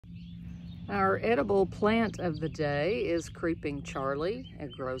Our edible plant of the day is Creeping Charlie.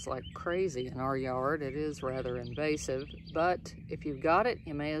 It grows like crazy in our yard. It is rather invasive, but if you've got it,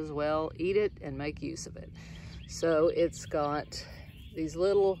 you may as well eat it and make use of it. So it's got these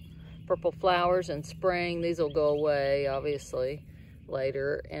little purple flowers in spring. These will go away, obviously,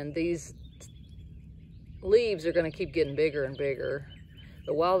 later. And these leaves are going to keep getting bigger and bigger.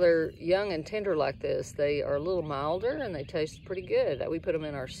 But while they're young and tender like this, they are a little milder and they taste pretty good. We put them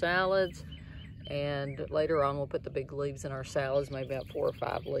in our salads, and later on we'll put the big leaves in our salads, maybe about 4 or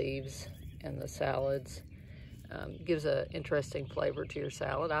 5 leaves in the salads. Gives an interesting flavor to your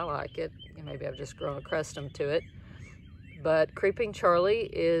salad. I like it. Maybe I've just grown accustomed to it. But Creeping Charlie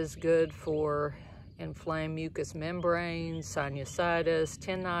is good for inflamed mucous membranes, sinusitis,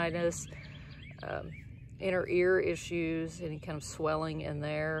 tinnitus, inner ear issues, any kind of swelling in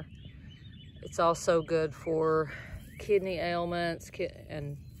there. It's also good for kidney ailments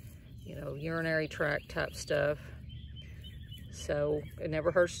and urinary tract type stuff. So it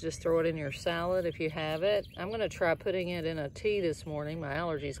never hurts to just throw it in your salad if you have it. I'm going to try putting it in a tea this morning. My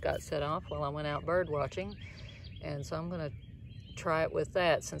allergies got set off while I went out bird watching, and so I'm going to try it with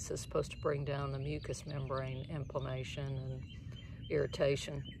that, since it's supposed to bring down the mucous membrane inflammation and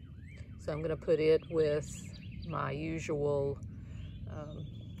irritation. So I'm going to put it with my usual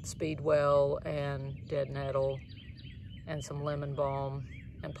Speedwell and dead nettle and some lemon balm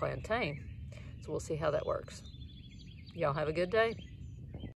and plantain. So we'll see how that works. Y'all have a good day.